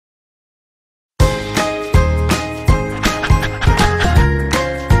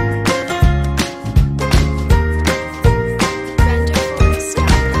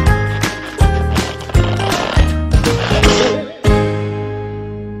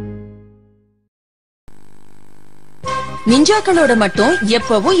நிஞ்சாக்களோட மட்டும்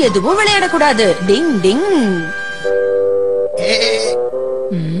எப்பவும் எதுவும் விளையாடக்கூடாது. டிங் டிங்.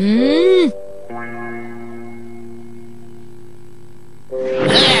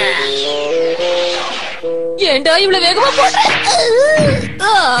 ஏண்டா இவ்வளவு வேகமா போற?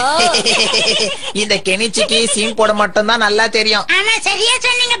 இந்த கெனிச்சிக்கு சீன் போட மட்டும் தான் நல்லா தெரியும். ஆமா சரியா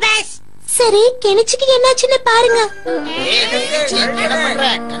சொன்னீங்க பாஸ். சரி கெனிச்சிக்கு என்னாச்சுன்னு பாருங்க. என்ன பண்ற?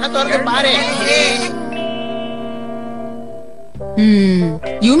 கண்ண திறந்து பாரு.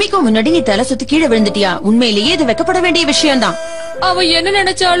 யூமிக்கு முன்னாடி நீ தலை சுத்தி கீழே விழுந்துட்டியா? உண்மையிலேயே இது வெக்கப்பட வேண்டிய விஷயம்தான். அவ என்ன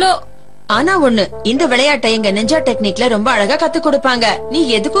நினைச்சாலோ. ஆனா ஒண்ணு, இந்த விளையாட்டை எங்க நிஞ்சா டெக்னிக்ல ரொம்ப அழகா கத்து கொடுப்பாங்க. நீ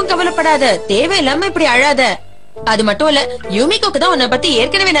எதுக்கும் கவலைப்படாத, தேவையில்லாம இப்படி அழாத. அது மட்டும் இல்ல, யூமிக்கு தான் உன்னை பத்தி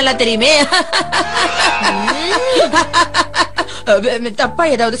ஏற்கனவே நல்லா தெரியுமே. தப்பா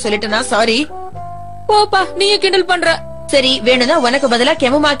ஏதாவது சொல்லிட்டேனா? சாரி. போப்பா, நீங்க கிண்டல் பண்ற. சரி, வேணும்னா உனக்கு பதிலா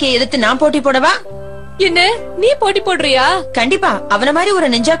கெமுமாக்கியை எதிர்த்து நான் போட்டி போடவா? என்ன, நீ போட்டி போடுறியா? கண்டிப்பா. அவன மாதிரி ஒரு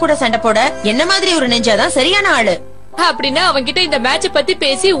நிஞ்சா கூட சண்டை போட என்ன மாதிரி ஒரு நிஞ்சா தான் சரியான ஆளு. அப்படின்னா அவன்கிட்ட இந்த மேட்ச பத்தி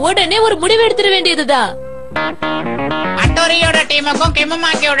பேசி உடனே ஒரு முடிவு எடுத்துட வேண்டியதுதான். அட்டோரியோட டீமுக்கும்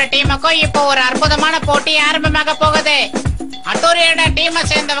கெமுமாக்கியோட டீமுக்கும் இப்போ ஒரு அற்புதமான போட்டி ஆரம்பமாக போகுது. அட்டோரியோட டீமை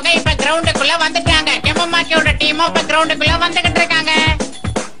சேர்ந்தவங்க இப்ப கிரவுண்டுக்குள்ள வந்துட்டாங்க. கெமுமாக்கியோட டீமும் இப்ப கிரவுண்டுக்குள்ள வந்துகிட்டு இருக்காங்க.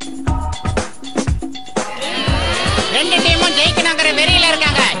 ரெண்டு டீமும் ஜெயிக்கணுங்கிற வெறியில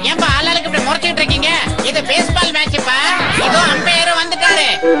இருக்காங்க. ஏன்பா ஆளாளுக்கு இப்படி முறைச்சிட்டு இருக்கீங்க? இது பேஸ்பால் மேட்ச்ப்பா. இதோ அம்பையர் வந்துட்டாரு.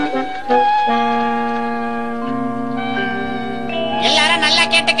 எல்லாரும் நல்லா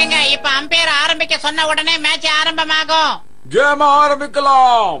கேட்டுக்கங்க. இப்ப அம்பையர் ஆரம்பிக்க சொன்ன உடனே மேட்ச் ஆரம்பமாகும். கேம்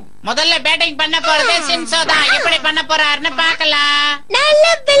ஆரம்பிக்கலாம். முதல்ல பேட்டிங் பண்ண போறது ஷின்சோ தான். எப்படி பண்ண போறாருன்னு பார்க்கலாம். நல்ல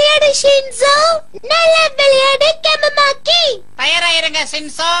விளையாடு ஷின்சோ, நல்ல விளையாடு கெமுமாக்கி. தயாரா இருங்க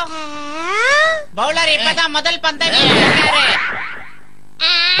ஷின்சோ. பவுலர் இப்பதான் முதல் பந்தை வீசிருக்காரு.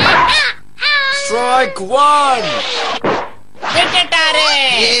 ஸ்ட்ரைக் 1. விட்டுட்டாரு.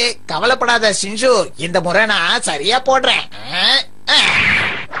 கவலைப்படாத ஷின்சு, இந்த முறை நான் சரியா போடுறேன்.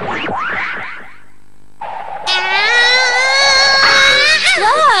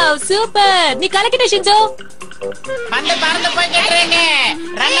 சூப்பர், நீ கலக்கிட்ட ஷின்சோ. பந்து பறந்து போய்கிட்டு இருங்க.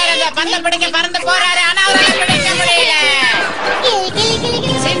 ரன்னர் அந்த பந்து பிடிக்க பறந்து போறாரு. ஆனா அவரால் பிடிக்க முடியல.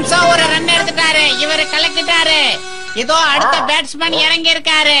 ஷின்சோ ஒரு ரன் எடுத்துட்டாரு. இவரு கலக்கிட்டாரு. இதோ அடுத்த பேட்ஸ்மேன் இறங்கி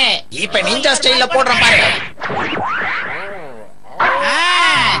இருக்காரு. இப்ப நிஞ்சா ஸ்டைல்ல போடுறேன் பாரு.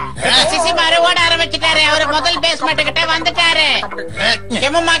 சிசிமாரு ஓட ஆரம்பிச்சுட்டாரு. அவரு முதல் பேஸ்மெண்ட் கிட்ட வந்துட்டாரு.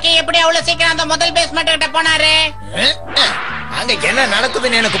 கெமுமாக்கி எப்படி அவ்வளவு சீக்கிரம் அந்த முதல் பேஸ்மெண்ட் கிட்ட போனாரு? அங்க என்ன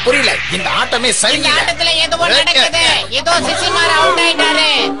நடக்குதுன்னு எனக்கு புரியல. இந்த ஆட்டமே இந்த ஆட்டத்துல எதுவோ நடக்குது. ஏதோ சிசிமாரு அவுட் ஆயிட்டாரு.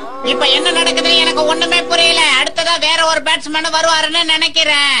 இப்ப என்ன நடக்குதுன்னு எனக்கு ஒண்ணுமே புரியல. அடுத்ததா வேற ஒரு பேட்ஸ்மேன் வருவாருன்னு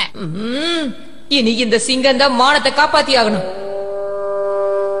நினைக்கிறேன். இனி இந்த சிங்கம் தான் மானத்தை காப்பாத்தி ஆகணும்.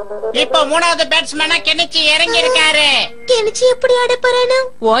 இப்ப மூணாவது பேட்ஸ்மேனா கெனிச்சி இறங்கி இருக்காரு. கெனிச்சி எப்படி ஆட போறானோ?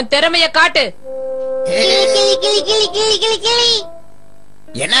 உன் திறமைய காட்டு.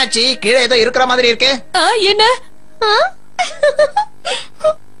 என்னாச்சு? கீழே ஏதோ இருக்கிற மாதிரி இருக்கு. என்ன?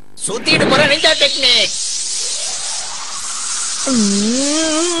 சுத்திட்டு போற ninja technique.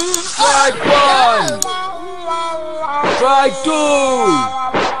 Strike 1. Strike 2.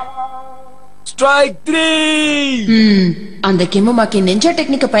 Strike 3. அந்த கெமுமாக்கி நிஞ்சா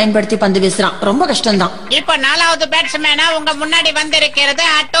டெக்னிக்க பயன்படுத்தி பந்து வீசுறான். ரொம்ப கஷ்டம்தான். இப்ப நாலாவது பேட்ஸ்மேனா உங்க முன்னாடி வந்திருக்கிறது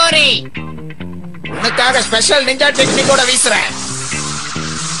ஹட்டோரி. உனக்காக ஸ்பெஷல் நிஞ்சா டெக்னிக்கோட வீசுறேன்.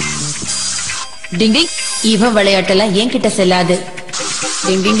 டிங் டிங். இவன் விளையாட்டெல்லாம் என்கிட்ட செல்லாது.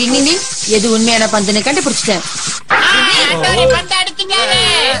 டிங் டிங் டிங் டிங். எது உண்மையான பந்துன்னு கண்டுபிடிச்சிட்டேன். பந்து அடிச்சுட்டாரு.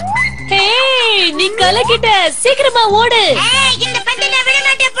 நீ கலக்கிட்ட. சீக்கிரமா ஓடு. இந்த பந்து நான் விட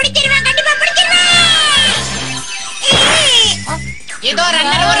மாட்டேன். பிடிச்சிருவேன், கண்டிப்பா பிடிச்சிருவேன். இதோ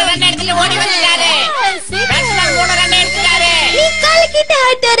ரன்னர் ஒரு ரன் எடுத்துட்டு ஓடி வந்துட்டாரு. பேட்ஸ்மேன் 3 ரன் எடுத்துட்டாரு. நீ கலக்கிட்ட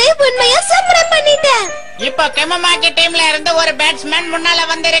ஹட்டோரி, உண்மையா சம்பரம் பண்ணிட்ட. இப்ப கெமுமாக்கி டீம்ல இருந்து ஒரு பேட்ஸ்மேன் முன்னால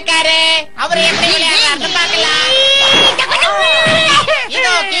வந்திருக்காரு. அவர் எப்படி விளையாடுறாருன்னு பார்க்கலாம்.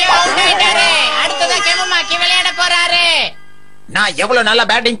 இதோ கியோ அவுட் ஆயிட்டாரு. அடுத்ததா கெமுமாக்கி விளையாட போறாரு. நான் எவ்வளவு நல்லா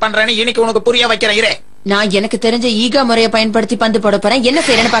பேட்டிங் பண்றேன்னு இன்னைக்கு உனக்கு புரிய வைக்கிறேன். இரு, நான் எனக்கு தெரிஞ்ச ஈகா முறையை பயன்படுத்தி பந்து போட போறேன். என்ன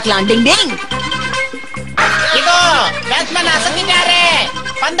செய்யறேன்னு பார்க்கலாம். டிங் டிங். இதோ பேட்ஸ்மேன் அசத்திட்டாரு.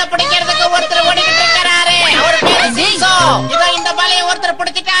 பந்த பிடிக்கிறதுக்கு ஒருத்தர் ஓடிக்கிட்டு இருக்காரு. அவர் பேரு ஷின்சோ. இதோ இந்த பாலையை ஒருத்தர்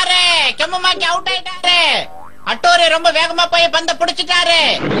பிடிச்சிட்டாரு. கெமுமாக்கி அவுட் ஆயிட்டாரு. ஹட்டோரி ரொம்ப வேகமா போய் பந்த பிடிச்சிட்டாரு.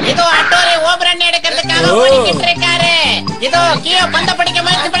 இதோ ஹட்டோரி ஓவர் ரன் எடுக்கிறதுக்காக ஓடிக்கிட்டு இருக்காரு. இதோ கியோ பந்த பிடிக்க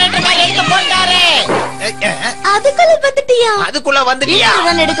முயற்சி பண்ணிட்டு இருக்காரு. எடுக்க போட்டாரு. அதுக்குள்ள வந்துட்டியா? அதுக்குள்ள வந்துட்டியா?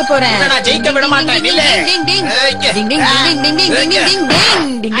 ரன் எடுக்க போறேன். நான் ஜெயிக்க விட மாட்டேன். நில்லு. டிங் டிங் டிங் டிங் டிங் டிங் டிங் டிங் டிங்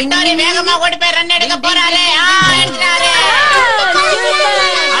டிங். ஹட்டோரி வேகமா ஓடி போய் ரன் எடுக்க போறாரு. எடுத்தாரு.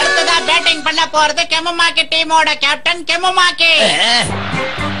 அடுத்ததா பேட்டிங் பண்ண போறது கெமுமாக்கி டீமோட கேப்டன் கெமுமாக்கி.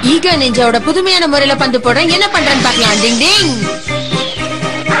 ஈகா நிஞ்சாவோட புதுமையான முறையில பந்து போட என்ன பண்றேன்னு பாக்கலாம். டிங் டிங்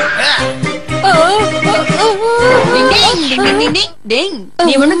டிங் டிங் டிங் டிங் டிங் டிங்.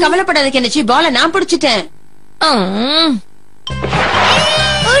 நீ ஒண்ணும் கவலைப்படாத கெனிச்சி, பால நான் பிடிச்சிட்டேன்.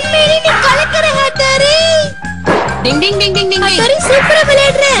 உண்மையிலே நீ கலக்கற ஹாட்டோரி. டிங் டிங் டிங் டிங் டிங். ஹாட்டோரி சூப்பரா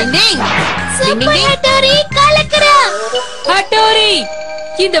விளையாடுற. டிங் டிங் சூப்பர் ஹாட்டோரி, கலக்கற. ஹட்டோரி,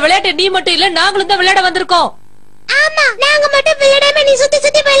 இந்த விளையாட்டை நீ மட்டும் இல்ல, நாங்களும் தான் விளையாட வந்திருக்கோம். ஆமா, நாங்க மட்டும் விளையாடாம நீ சுத்தி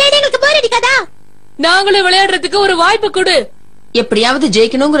சுத்தி விளையாட எங்களுக்கு போர் அடிக்காதா? நாங்களும் விளையாடுறதுக்கு ஒரு வாய்ப்பு கொடு. எப்படியாவது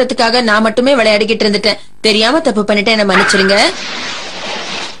ஜெயிக்கணுங்கிறதுக்காக நான் மட்டுமே விளையாடிக்கிட்டு இருந்துட்டேன். தெரியாம தப்பு பண்ணிட்டேன், என்ன மன்னிச்சிருங்க.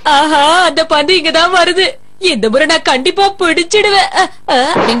 ஆஹா, அந்த பந்து இங்கதான் வருது. இந்த முறை நான் கண்டிப்பா பிடிச்சிடுவேன்.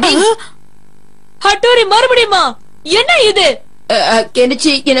 டிங் டிங். ஹட்டோரி மறுபடியுமா? என்ன இது?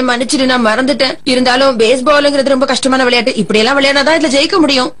 கெனிச்சி, என்ன மன்னிச்சிடு, நான் மறந்துட்டேன். இருந்தாலும் பேஸ்பாலுங்கிறது ரொம்ப கஷ்டமான விளையாட்டு. இப்படி எல்லாம் விளையாடாதான் இதுல ஜெயிக்க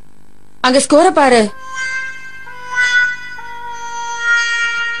முடியும். அங்க ஸ்கோர பாரு.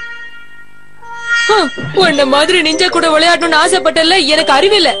 உன்ன மாதிரி நிஞ்சா கூட விளையாடணும்னு ஆசைப்பட்டல, எனக்கு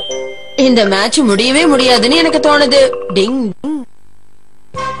அறிவில்ல. இந்த மேட்ச் முடியவே முடியாதுன்னு எனக்கு தோணுது. டிங் டிங்.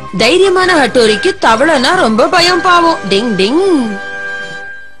 தைரியமான ஹட்டோரிக்கு தவளைனா ரொம்ப பயம், பாவம். டிங் டிங்.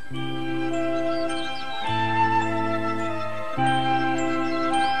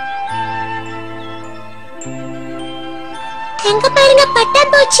 எங்க பாருங்க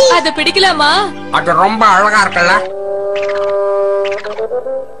பட்டாம்பூச்சி. அத பிடிக்கலாமா? அது ரொம்ப அழகா இருக்குல்ல?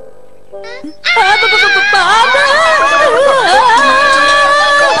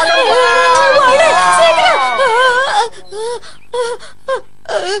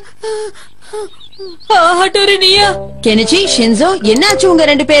 ஹட்டோரி, நீயா? கெனிச்சி, ஷின்சோ, என்னாச்சு உங்க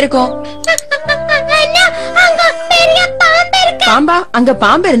ரெண்டு பேருக்கும்? அண்ணா, அங்க பெரிய பாம்பு இருக்கு. பாம்பா? அங்க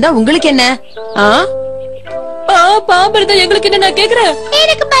பாம்பு இருந்தா உங்களுக்கு என்ன? பாம்பு இருந்தா எங்களுக்கு என்ன? நான் கேக்குறேன்.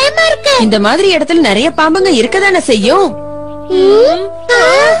 எனக்கு பயமா இருக்கு. இந்த மாதிரி இடத்துல நிறைய பாம்புங்க இருக்கதானே செய்யும்.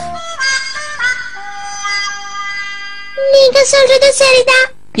 நீங்க சொல்றது சரிதான்.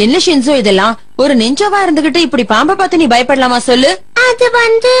 என்ன ஷின்சோ இதெல்லாம்? ஒரு நிஞ்சாவா இருந்துகிட்டு இப்படி பாம்பை பார்த்து நீ பயப்படலாமா சொல்லு? அது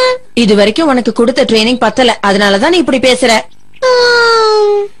வந்து இது வரைக்கும் உனக்கு கொடுத்த ட்ரைனிங் பத்தல, அதனாலதான் நீ இப்படி பேசுற.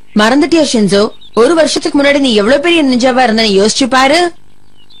 மறந்துட்டியா ஷின்சோ? ஒரு வருஷத்துக்கு முன்னாடி நீ எவ்வளவு பெரிய நிஞ்சாவா இருந்த யோசிச்சு பாரு.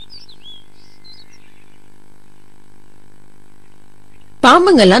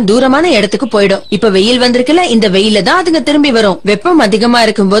 பாம்புங்கெல்லாம் தூரமான இடத்துக்கு போயிடும். இப்ப வெயில் வந்திருக்குல்ல, இந்த வெயில தான் அதுங்க திரும்பி வரும். வெப்பம் அதிகமா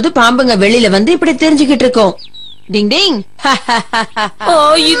இருக்கும் போது பாம்புங்க வெளியில வந்து இப்படி தெரிஞ்சுக்கிட்டு இருக்கும். டிங் டிங்.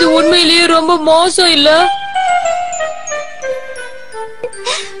 இது உண்மையிலேயே ரொம்ப மோசம் இல்ல?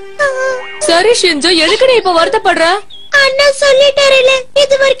 சரி ஷின்சோ, எதுக்கு நீ இப்ப வருத்தப்படுற? அண்ணா சொல்லிட்டாருல,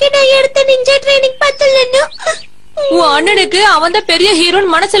 இது வரைக்கும் நான் எடுத்த நிஞ்சா ட்ரைனிங் பத்தலன்னு. உன் அண்ணனுக்கு அவன் தான் பெரிய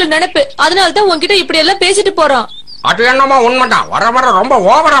ஹீரோன்னு மனசுல நினைப்பு. அதனாலதான் உன்கிட்ட இப்படி எல்லாம் பேசிட்டு போறான். அது என்னமா உண்மைதான், வர வர ரொம்ப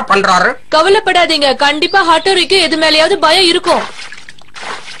ஓவரா பண்றாரு. கவலைப்படாதீங்க, கண்டிப்பா ஹட்டோரிக்கு எது மேலயாவது பயம் இருக்கும்.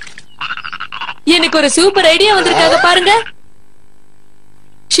 எனக்கு ஒரு சூப்பர் ஐடியா வந்திருக்காங்க பாருங்க.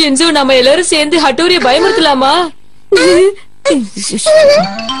 ஷின்சோ, நம்ம எல்லாரும் சேர்ந்து ஹட்டோரிய பயமுறுத்தலாமா?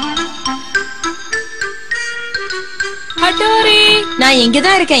 ஹட்டோரி, நான்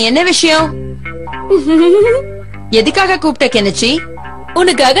இங்கதான் இருக்கேன். என்ன விஷயம்? எதுக்காக கூப்பிட்ட கெனிச்சி?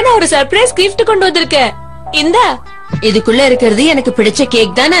 உனக்காக நான் ஒரு சர்ப்ரைஸ் கிஃப்ட் கொண்டு வந்திருக்கேன். இந்தா. இதுக்குள்ள இருக்கிறது எனக்கு பிடிச்ச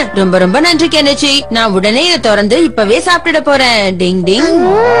கேக் தானே? ரொம்ப ரொம்ப நன்றி கெனிச்சி. நான் உடனே இதை திறந்து இப்பவே சாப்பிட போறேன். டிங் டிங்.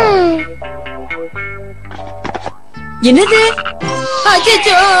 என்னது?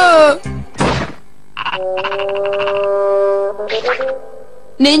 அச்சச்சோ!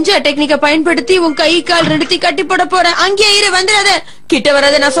 நிஞ்சா டெக்னிக்க பயன்படுத்தி உன் கை கால் ரெண்டுத்தி கட்டி போட போறேன். அங்கே இரு, வந்துடாத, கிட்ட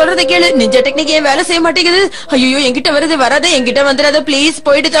வராத, நான் சொல்றதை கேளு. நிஞ்சா டெக்னிக் ஏன் வேலை செய்ய மாட்டேங்குது? ஐயோ, என்கிட்ட வருது, வராத, என்கிட்ட வந்துடாத, பிளீஸ்,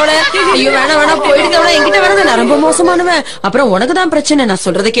 போயிட்டு தவள. ஐயோ, வேணா வேணா, போயிட்டு தவள, என்கிட்ட வராத, நான் ரொம்ப மோசமானுவேன். அப்புறம் உனக்குதான் பிரச்சனை. நான்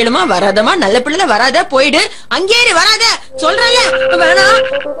சொல்றதை கேளுமா? வராதமா, நல்ல பிள்ளை, வராத, போயிடு. அங்கே இரு, வராத, சொல்றேன்ல, வேணா.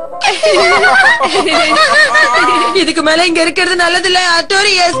 இதுக்கு மேல இங்க இருக்கிறது நல்லது இல்ல.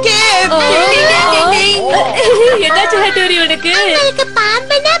 Hattori, escape. என்னாச்சு ஹட்டோரி உனக்கு? உங்களுக்கு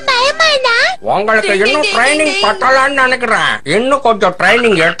பாம்புனா பயமாடா? உங்களுக்கு இன்னும் ட்ரைனிங் பத்தலான்னு நினைக்கிறேன். இன்னும் கொஞ்சம்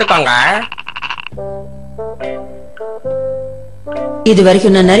ட்ரைனிங் எடுத்துக்கோங்க. இது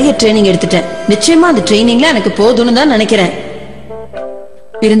வரைக்கும் நான் நிறைய ட்ரைனிங் எடுத்துட்டேன். நிச்சயமா அந்த ட்ரைனிங்ல எனக்கு போதும்னு தான் நினைக்கிறேன்.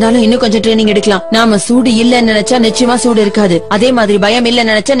 இருந்தாலும் இன்னும் கொஞ்சம் ட்ரைனிங் எடுக்கலாம். நாம சூடு இல்லன்னு நினைச்சா நிச்சயமா சூடு இருக்காது. அதே மாதிரி பயம் இல்ல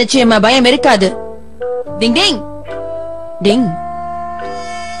நினைச்சா நிச்சயமா பயம் இருக்காது. டிங் டிங் டிங்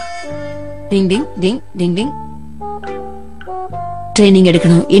டிங் டிங் டிங் டிங் டிங். ட்ரைனிங்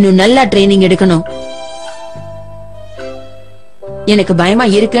எடுக்கணும், இன்னும் நல்லா ட்ரைனிங் எடுக்கணும். எனக்கு பயமா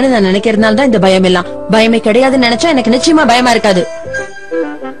இருக்குன்னு நான் நினைக்கிறதுனால தான் இந்த பயம் எல்லாம். பயமே கிடையாதுன்னு நினைச்சா எனக்கு நிச்சயமா பயமா இருக்காது.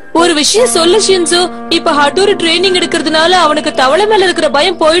 ஒரு விஷயம் சொல்லு ஷின்சோ, இப்ப ஹட்டோரி ட்ரைனிங் எடுக்கிறதுனால அவனுக்கு தவளை மேல இருக்கிற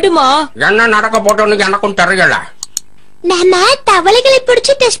பயம் போயிடுமா? என்ன நடக்க போட்டோன்னு எனக்கும் தெரியல. நாம தவளைகளை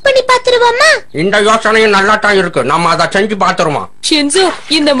பிடிச்சு டெஸ்ட் பண்ணி பாத்துருவோமா? இந்த யோசனையும் நல்லா தான் இருக்கு. நம்ம அதை செஞ்சு பாத்துருவோம். ஷின்சோ,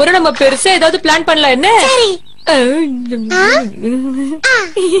 இந்த முறை நம்ம பெருசா ஏதாவது பிளான் பண்ணலாம் என்ன? சரி.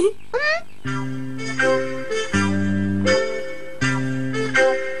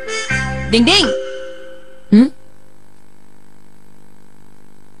 டிங் டிங்.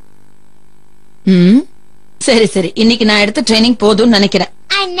 சரி சரி, இன்னைக்கு நான் எடுத்த ட்ரைனிங் போதும்னு நினைக்கிறேன்.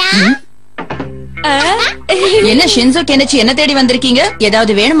 அண்ணா, என்ன ஷின்சோ கெனிச்சி என்ன தேடி வந்திருக்கீங்க?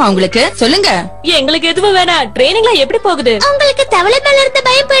 ஏதாவது வேணுமா உங்களுக்கு? சொல்லுங்க. எங்களுக்கு எதுவும் வேணாம். ட்ரைனிங்ல எப்படி போகுது? உங்களுக்கு தவளை மேல இருந்த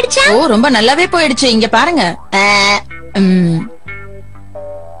பயம் போயிடுச்சா? ஓ, ரொம்ப நல்லாவே போயிடுச்சு. இங்க பாருங்க.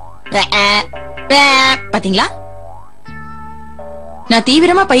 பாத்தீங்களா, நான்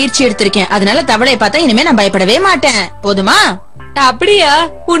தீவிரமா பயிற்சி எடுத்திருக்கேன். அதனால தவளையை பார்த்தா இனிமே நான் பயப்படவே மாட்டேன். போதுமா? அப்படியா?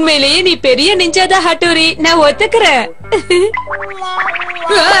 உண்மையிலேயே நீ பெரிய நிஞ்சாதான் ஹட்டோரி, நான் ஒத்துக்கிறேன்.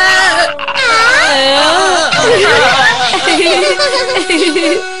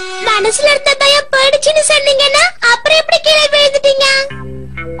 மனசுல இருந்த பயம் போயிடுச்சுன்னு சொன்னீங்கன்னா அப்புறம் எப்படி கீழே விழுந்துட்டீங்க?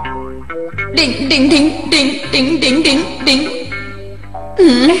 டிங் டிங் டிங் டிங் டிங் டிங் டிங் டிங்.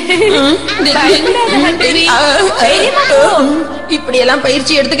 இப்படி எல்லாம்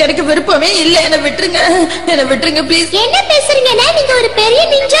பயிற்சி எடுத்துக்க எனக்கு விருப்பமே இல்ல. என்ன விட்டுருங்க ப்ளீஸ். என்ன பேசுறீங்கன்னா, நீங்க ஒரு பெரிய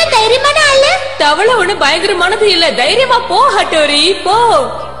நிஞ்சா, தைரியமான ஆளு. தவளை ஒண்ணு பயங்கரமானது இல்ல. தைரியமா போ ஹட்டோரி, போ.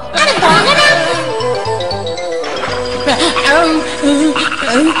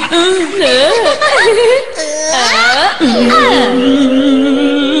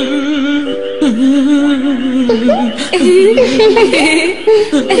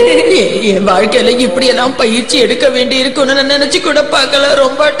 என் வாழ்க்கையில இப்படி எல்லாம் பயிற்சி எடுக்க வேண்டி இருக்கும்னு நான் நினைச்சு கூட பார்க்கல.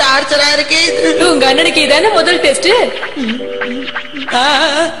 ரொம்ப டார்ச்சரா இருக்கு. உங்க அண்ணனுக்கு இதானே முதல் டெஸ்ட்.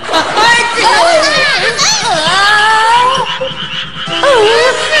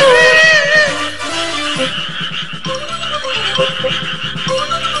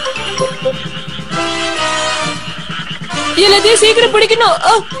 எல்லாத்தையும் சீக்கிரம் பிடிக்கணும்.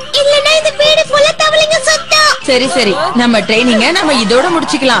 இல்லன்னா இந்த வீடு ஃபுல்லா தவளைங்க சுத்தம். சரி சரி, நம்ம ட்ரைனிங்க நம்ம இதோட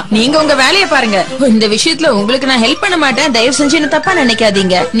முடிச்சுக்கலாம். நீங்க உங்க வேலையை பாருங்க. இந்த விஷயத்துல உங்களுக்கு நான் ஹெல்ப் பண்ண மாட்டேன். தயவு செஞ்சு என்ன தப்பா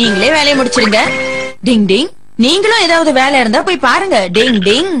நினைக்காதீங்க. நீங்களே வேலையை முடிச்சிருங்க. டிங் டிங். நீங்களும் ஏதாவது வேலை இருந்தா போய் பாருங்க. டிங்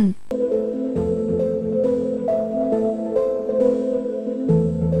டிங்.